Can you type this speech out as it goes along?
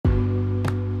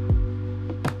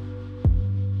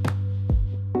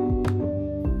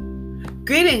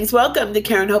Greetings. Welcome to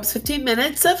Karen Hope's 15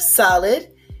 Minutes of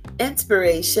Solid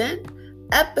Inspiration,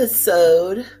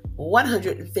 episode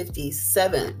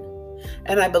 157,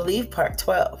 and I believe part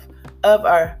 12 of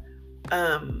our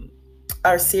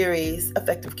series,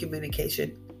 Effective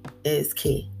Communication is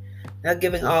Key. Now,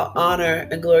 giving all honor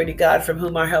and glory to God from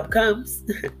whom our help comes.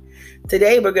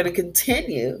 Today, we're going to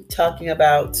continue talking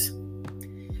about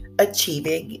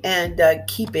achieving and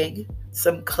keeping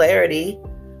some clarity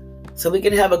so we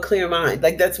can have a clear mind.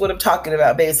 Like, that's what I'm talking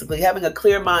about, basically. Having a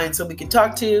clear mind so we can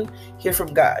hear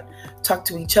from God. Talk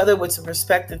to each other with some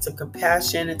respect and some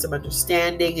compassion and some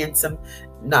understanding and some,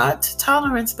 not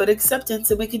tolerance, but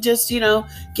acceptance. And we can just,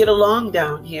 get along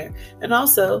down here. And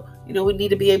also, we need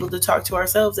to be able to talk to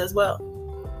ourselves as well.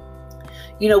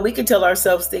 We can tell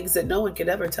ourselves things that no one can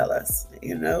ever tell us,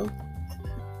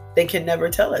 They can never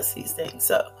tell us these things.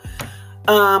 So,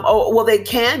 they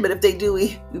can, but if they do,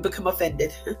 we become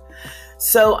offended.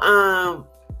 So,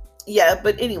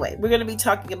 but anyway, we're going to be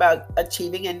talking about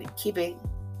achieving and keeping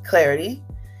clarity,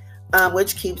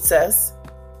 which keeps us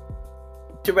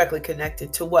directly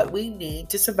connected to what we need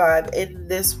to survive in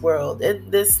this world,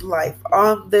 in this life,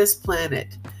 on this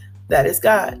planet. That is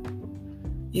God,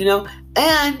 and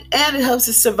it helps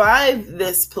us survive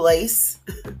this place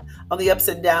on the ups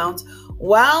and downs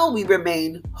while we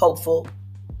remain hopeful,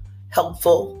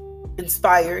 helpful,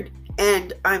 inspired,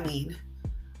 and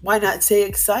why not say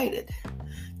excited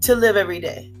to live every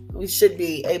day? We should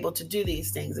be able to do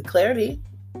these things. The clarity,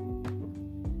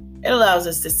 it allows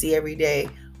us to see every day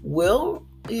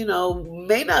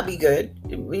may not be good.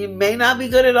 It may not be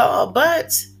good at all,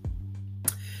 but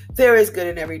there is good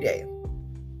in every day.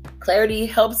 Clarity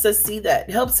helps us see that.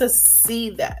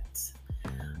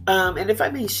 And if I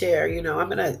may share, I'm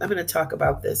gonna talk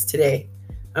about this today.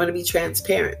 I'm gonna be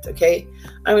transparent, okay?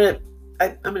 I'm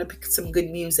gonna pick some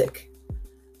good music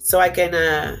so I can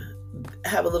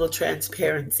have a little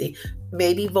transparency,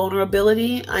 maybe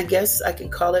vulnerability, I guess I can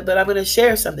call it. But I'm gonna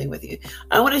share something with you.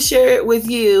 I want to share it with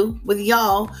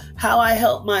y'all, how I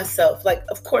help myself. Like,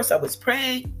 of course, I was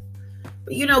praying,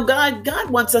 but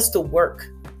God wants us to work.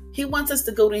 He wants us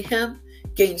to go to Him,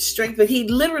 gain strength, but He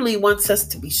literally wants us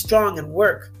to be strong and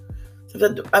work.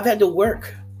 So I've had to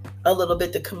work a little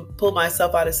bit to pull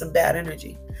myself out of some bad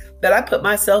energy that I put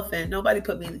myself in. Nobody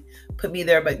put me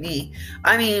there but me.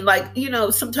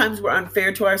 Sometimes we're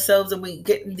unfair to ourselves and we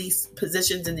get in these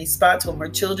positions, in these spots when we're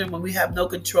children, when we have no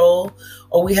control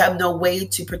or we have no way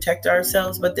to protect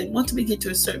ourselves. But then once we get to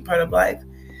a certain part of life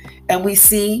and we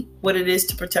see what it is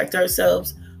to protect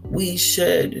ourselves, we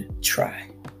should try,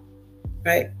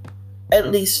 right? At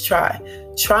least try.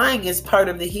 Trying is part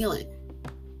of the healing.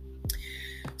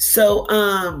 So,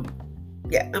 I'm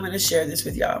going to share this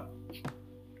with y'all.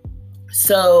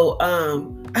 So,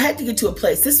 I had to get to a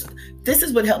place. This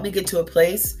is what helped me get to a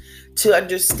place to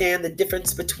understand the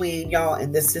difference between y'all.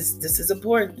 And this is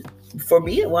important. For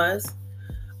me, it was.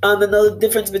 The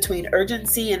difference between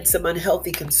urgency and some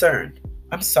unhealthy concern.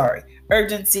 I'm sorry.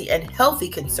 Urgency and healthy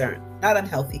concern. Not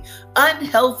unhealthy.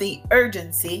 Unhealthy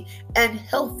urgency and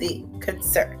healthy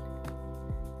concern.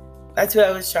 That's what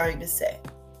I was trying to say.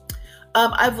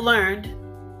 I've learned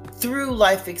through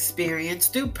life experience,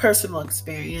 through personal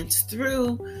experience,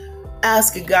 through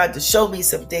asking God to show me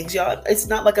some things. Y'all, it's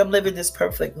not like I'm living this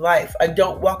perfect life. I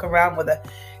don't walk around with a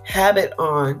habit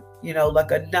on,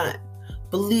 like a nut.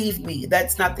 Believe me,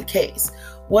 that's not the case.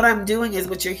 What I'm doing is,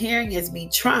 what you're hearing is me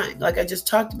trying, like I just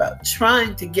talked about,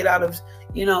 trying to get out of,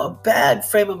 a bad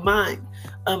frame of mind,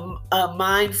 a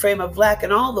mind frame of lack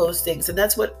and all those things. And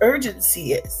that's what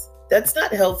urgency is. That's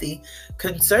not healthy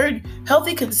concern.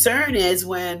 Healthy concern is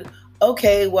when, I'm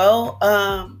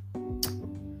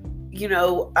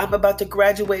about to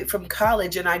graduate from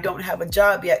college and I don't have a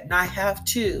job yet, and I have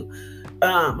to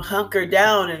hunker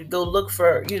down and go look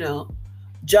for,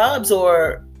 jobs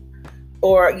or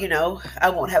I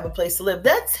won't have a place to live.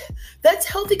 That's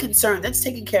healthy concern. That's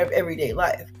taking care of everyday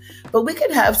life. But we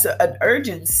can have an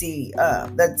urgency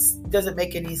that doesn't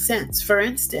make any sense. For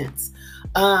instance,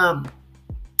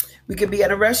 we could be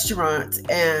at a restaurant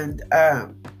and I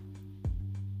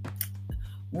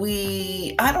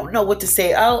don't know what to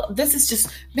say.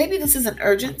 Maybe this is an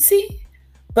urgency,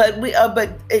 but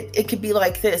it could be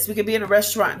like this. We could be in a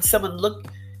restaurant and someone look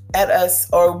at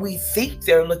us, or we think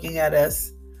they're looking at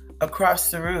us across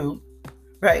the room,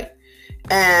 right?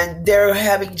 And they're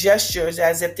having gestures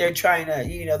as if they're trying to,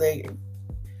 they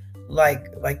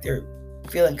like they're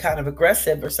feeling kind of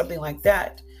aggressive or something like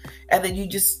that. And then you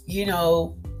just,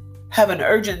 have an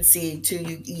urgency to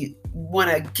you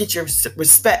want to get your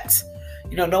respect.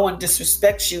 No one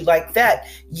disrespects you like that,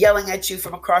 yelling at you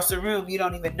from across the room. You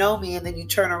don't even know me. And then you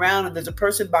turn around and there's a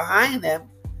person behind them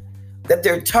that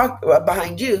they're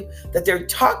behind you, that they're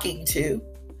talking to,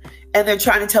 and they're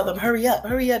trying to tell them, hurry up,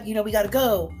 we got to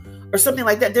go, or something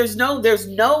like that. There's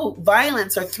no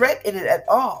violence or threat in it at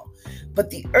all. But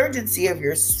the urgency of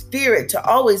your spirit to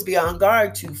always be on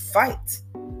guard to fight,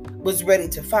 was ready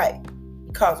to fight,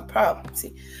 cause a problem.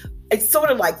 See, it's sort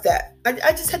of like that.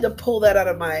 I just had to pull that out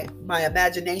of my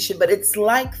imagination, but it's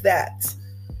like that.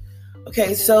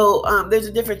 Okay, so there's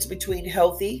a difference between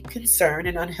healthy concern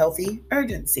and unhealthy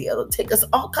urgency. It'll take us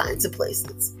all kinds of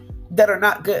places that are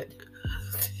not good.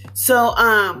 So,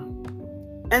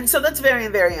 and so that's very,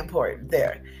 very important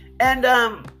there. And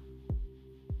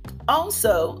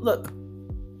also, look,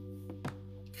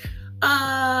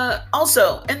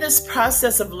 also in this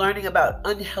process of learning about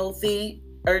unhealthy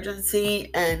urgency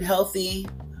and healthy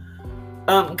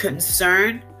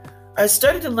concern, I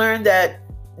started to learn that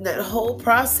whole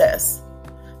process,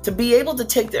 to be able to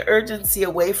take the urgency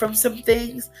away from some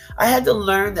things, I had to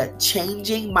learn that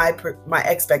changing my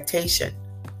expectation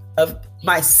of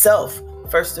myself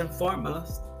first and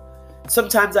foremost.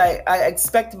 Sometimes I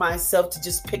expect myself to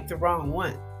just pick the wrong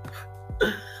one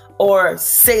or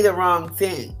say the wrong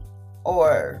thing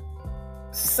or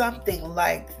something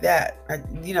like that.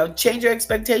 Change your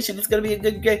expectation. It's going to be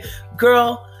a good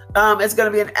girl. It's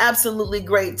going to be an absolutely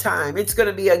great time. It's going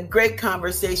to be a great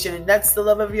conversation, and that's the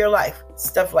love of your life.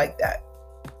 Stuff like that.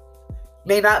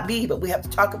 May not be, but we have to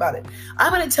talk about it.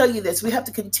 I'm going to tell you this. We have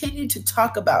to continue to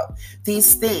talk about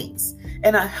these things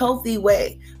in a healthy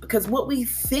way, because what we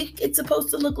think it's supposed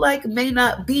to look like may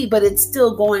not be, but it's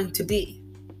still going to be.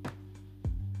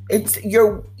 It's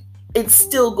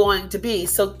still going to be.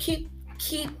 So keep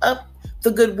up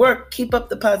the good work. Keep up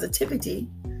the positivity.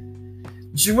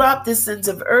 Drop this sense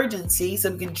of urgency,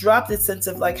 so we can drop this sense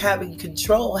of like having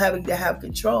to have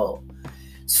control.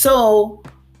 So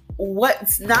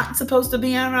what's not supposed to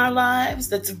be in our lives,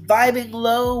 that's vibing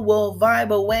low, will vibe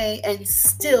away, and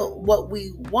still what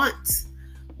we want,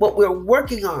 what we're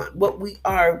working on, what we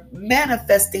are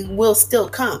manifesting will still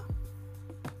come.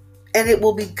 And it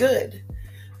will be good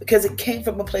because it came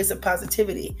from a place of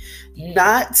positivity,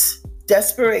 not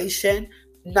desperation,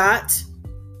 not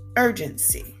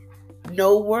urgency.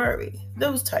 No worry,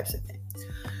 those types of things.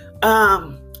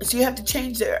 So you have to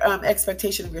change the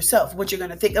expectation of yourself, what you're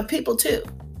going to think of people too.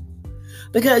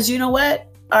 Because you know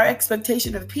what? Our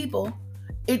expectation of people,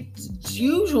 it's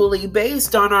usually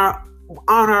based on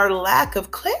our lack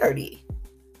of clarity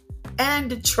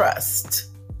and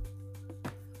trust.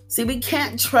 See, we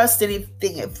can't trust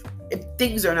anything if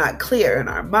things are not clear in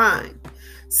our mind.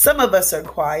 Some of us are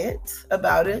quiet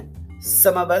about it.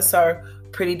 Some of us are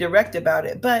pretty direct about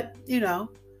it. But,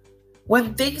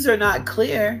 when things are not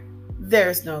clear,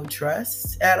 there's no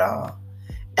trust at all.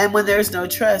 And when there's no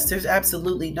trust, there's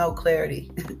absolutely no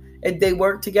clarity. And they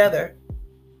work together.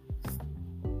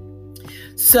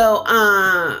 So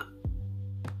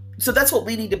that's what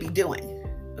we need to be doing.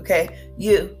 Okay?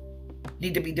 You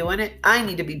need to be doing it. I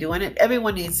need to be doing it.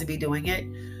 Everyone needs to be doing it.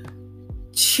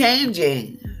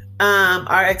 Changing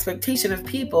our expectation of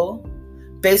people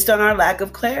based on our lack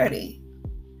of clarity.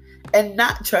 And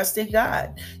not trusting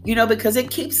God, because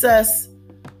it keeps us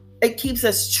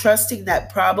trusting that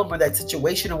problem or that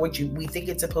situation or what we think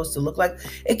it's supposed to look like.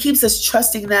 It keeps us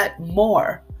trusting that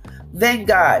more than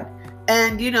God.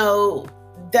 And,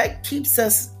 that keeps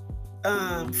us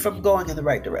from going in the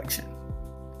right direction.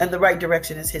 And the right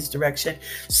direction is His direction.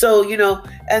 So,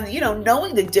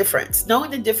 knowing the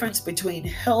difference between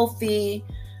healthy,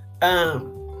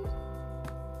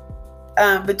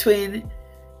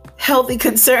 healthy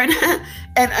concern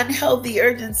and unhealthy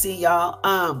urgency,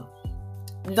 y'all.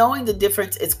 Knowing the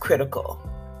difference is critical.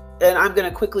 And I'm going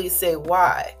to quickly say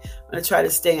why. I'm going to try to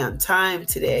stay on time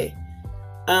today.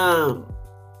 Now,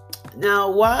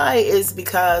 why is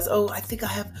because, I think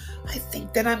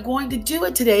that I'm going to do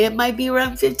it today. It might be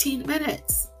around 15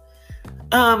 minutes.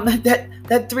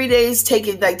 That 3 days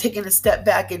taking a step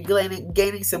back and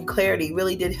gaining some clarity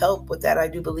really did help with that, I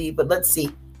do believe. But let's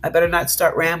see. I better not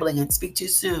start rambling and speak too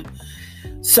soon.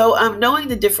 So knowing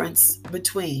the difference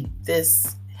between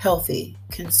this healthy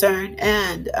concern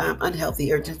and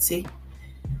unhealthy urgency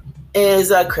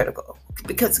is critical,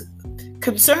 because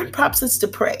concern prompts us to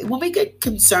pray. When we get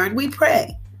concerned, we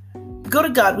pray. We go to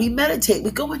God, we meditate, we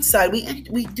go inside,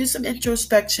 we do some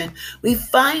introspection, we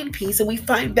find peace and we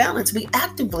find balance. We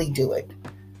actively do it.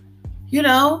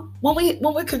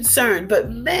 When we're concerned,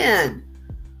 but man,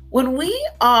 when we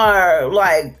are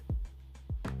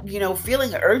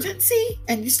feeling urgency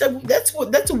and you stuff, that's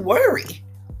worry.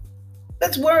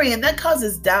 That's worry, and that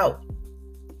causes doubt.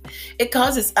 It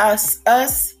causes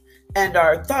us and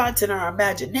our thoughts and our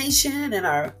imagination and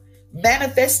our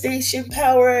manifestation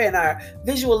power and our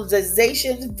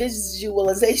visualizations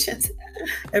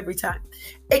every time.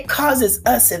 It causes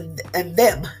us and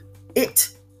them,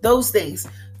 those things,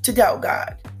 to doubt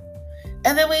God.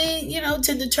 And then we,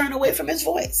 tend to turn away from his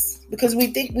voice because we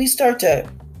think we start to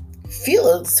feel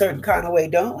a certain kind of way,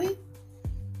 don't we?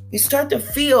 We start to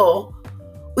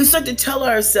tell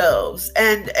ourselves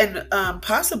and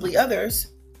possibly others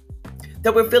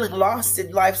that we're feeling lost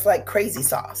in life's like crazy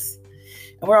sauce.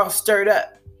 And we're all stirred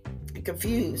up and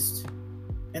confused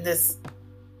in this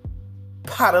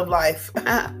pot of life.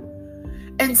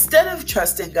 Instead of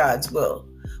trusting God's will,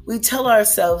 we tell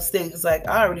ourselves things like,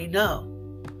 I already know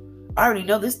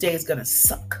this day is going to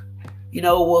suck.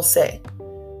 We'll say,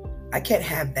 I can't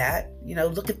have that.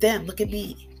 Look at them, look at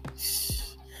me.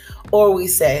 Or we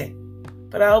say,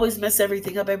 but I always mess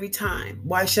everything up every time.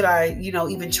 Why should I,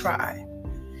 even try?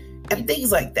 And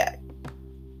things like that.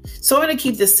 So I'm going to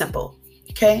keep this simple.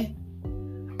 Okay?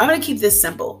 I'm going to keep this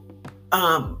simple.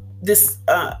 This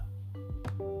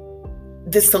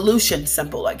solution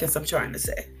simple, I guess I'm trying to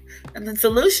say. And the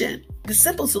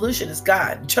simple solution is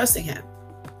God and trusting him.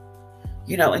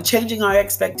 And changing our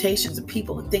expectations of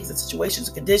people and things and situations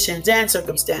and conditions and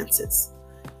circumstances.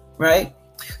 Right?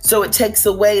 So it takes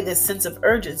away this sense of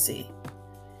urgency.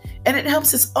 And it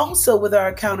helps us also with our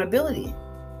accountability.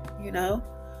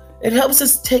 It helps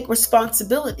us take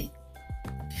responsibility.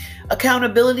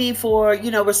 Accountability for,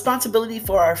 responsibility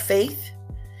for our faith.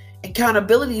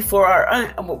 Accountability for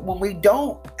when we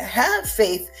don't have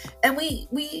faith, and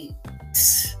we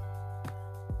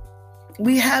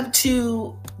have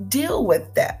to deal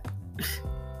with that.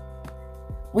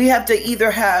 We have to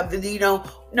either have,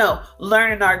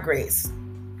 learn in our grace.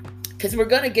 Because we're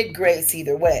going to get grace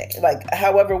either way. Like,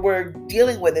 however we're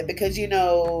dealing with it. Because,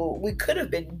 we could have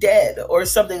been dead or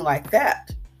something like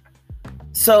that.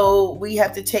 So we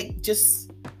have to take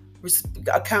just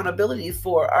accountability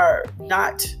for our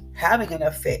not having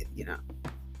enough faith,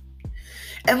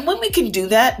 And when we can do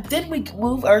that, then we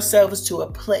move ourselves to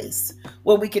a place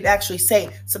where we can actually say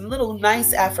some little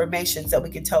nice affirmations that we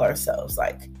can tell ourselves.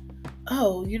 Like,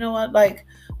 oh, you know what? Like,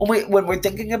 when we're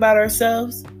thinking about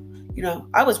ourselves,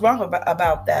 I was wrong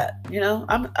about that.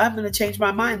 I'm going to change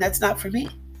my mind. That's not for me.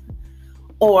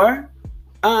 Or,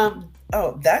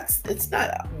 it's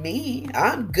not me.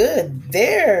 I'm good.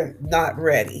 They're not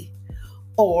ready.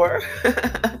 Or,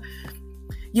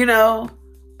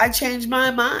 I changed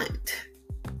my mind.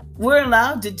 We're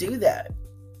allowed to do that.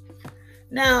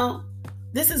 Now,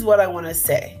 this is what I want to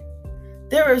say.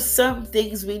 There are some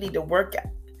things we need to work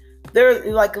at.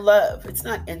 They're like love. It's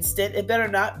not instant. It better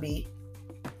not be.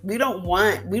 We don't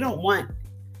want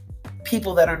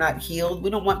people that are not healed. We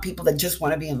don't want people that just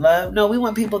want to be in love. No, we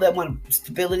want people that want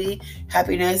stability,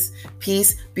 happiness,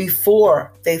 peace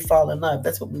before they fall in love.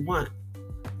 That's what we want.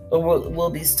 Or we'll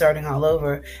be starting all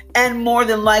over. And more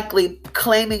than likely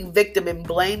claiming victim and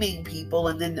blaming people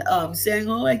and then saying,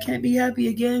 oh, I can't be happy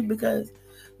again because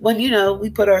when, we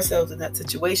put ourselves in that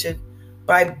situation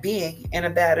by being in a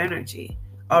bad energy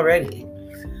already.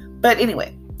 But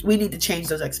anyway, we need to change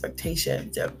those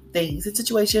expectations of things and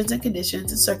situations and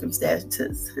conditions and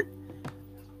circumstances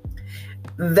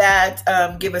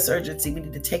that give us urgency. We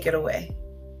need to take it away.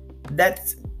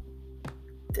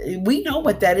 We know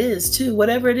what that is too.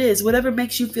 Whatever it is, whatever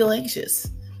makes you feel anxious.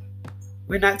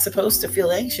 We're not supposed to feel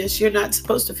anxious. You're not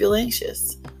supposed to feel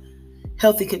anxious.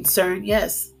 Healthy concern,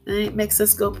 yes. And it makes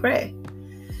us go pray.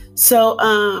 So,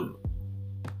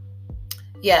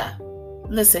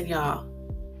 listen, y'all.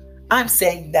 I'm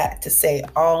saying that to say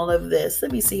all of this.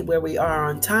 Let me see where we are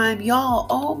on time. Y'all,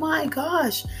 oh my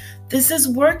gosh. This is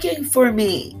working for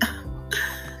me.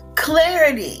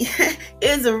 Clarity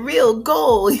is a real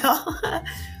goal, y'all.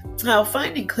 Now,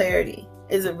 finding clarity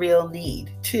is a real need,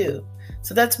 too.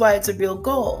 So that's why it's a real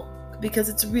goal, because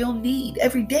it's a real need,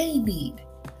 everyday need.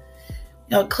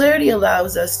 Clarity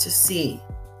allows us to see,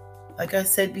 like I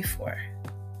said before.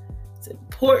 It's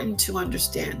important to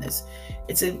understand this.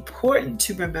 It's important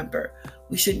to remember.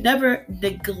 We should never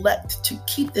neglect to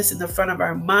keep this in the front of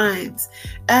our minds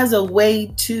as a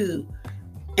way to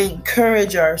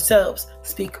encourage ourselves,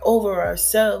 speak over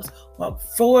ourselves, walk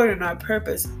forward in our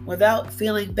purpose without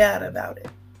feeling bad about it.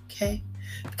 Okay?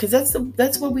 Because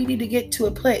that's where we need to get to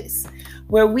a place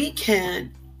where we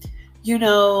can,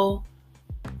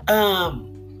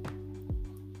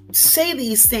 say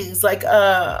these things like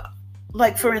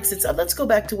for instance, let's go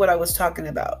back to what I was talking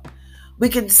about. We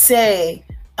can say,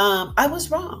 I was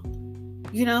wrong,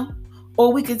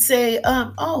 or we could say,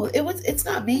 it's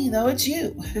not me though, it's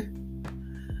you.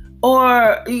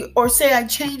 Or say I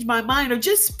changed my mind, or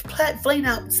just plain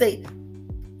out say,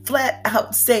 flat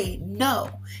out say no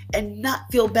and not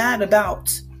feel bad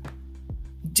about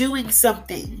doing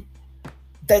something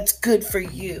that's good for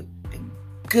you,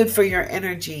 good for your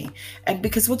energy. And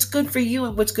because what's good for you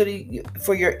and what's good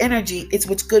for your energy is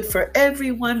what's good for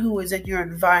everyone who is in your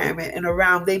environment and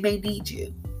around. They may need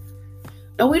you.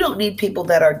 Now, we don't need people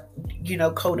that are,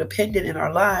 codependent in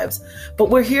our lives, but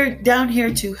we're down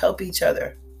here to help each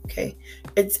other. Okay.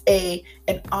 It's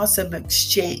an awesome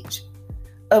exchange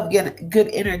of good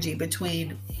energy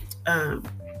between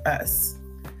us.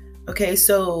 Okay.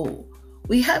 So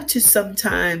we have to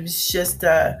sometimes just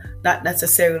not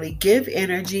necessarily give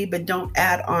energy, but don't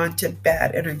add on to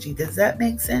bad energy. Does that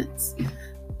make sense?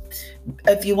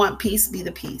 If you want peace, be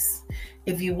the peace.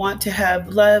 If you want to have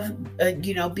love,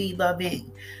 be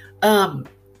loving.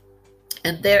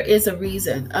 And there is a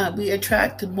reason. We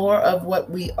attract more of what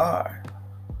we are.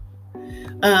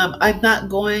 I'm not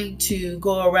going to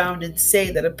go around and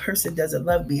say that a person doesn't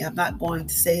love me. I'm not going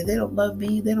to say they don't love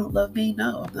me. They don't love me.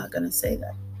 No, I'm not going to say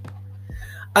that.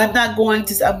 I'm not going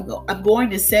to. I'm going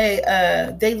to say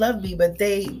they love me, but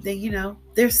they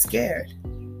they're scared,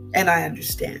 and I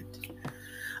understand.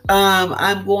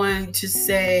 I'm going to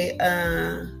say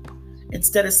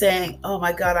instead of saying, "Oh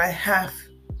my God, I have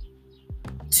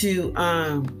to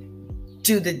I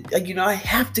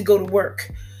have to go to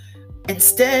work."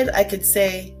 Instead, I could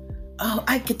say, "Oh,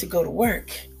 I get to go to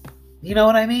work." You know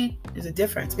what I mean? There's a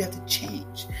difference. We have to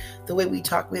change the way we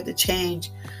talk. We have to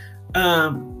change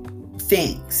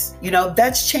things.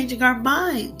 That's changing our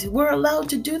mind. We're allowed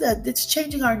to do that. That's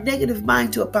changing our negative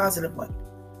mind to a positive one.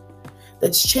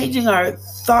 That's changing our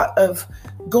thought of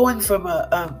going from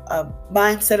a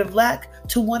mindset of lack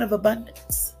to one of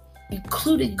abundance,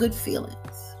 including good feelings.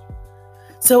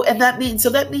 So that means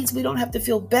we don't have to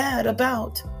feel bad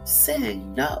about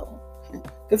saying no.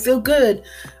 We feel good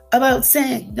about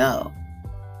saying no,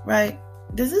 right?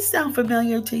 Does this sound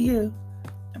familiar to you?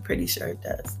 I'm pretty sure it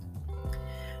does.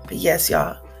 But yes,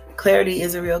 y'all, clarity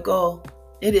is a real goal.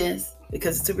 It is,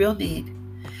 because it's a real need.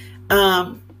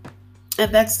 And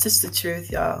that's just the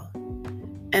truth, y'all.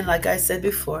 And like I said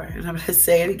before, and I'm going to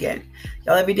say it again,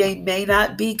 y'all, every day may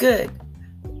not be good.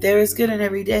 There is good in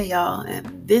every day, y'all.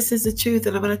 And this is the truth.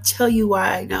 And I'm going to tell you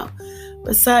why I know.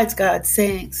 Besides God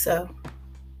saying so,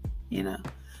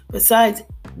 besides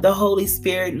the Holy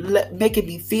Spirit making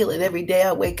me feel it every day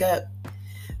I wake up,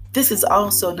 this is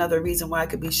also another reason why I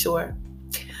could be sure.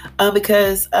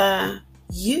 Because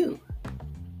you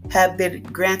have been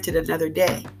granted another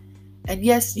day. And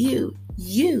yes, you,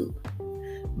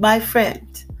 my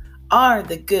friend, are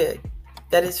the good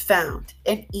that is found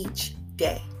in each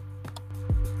day.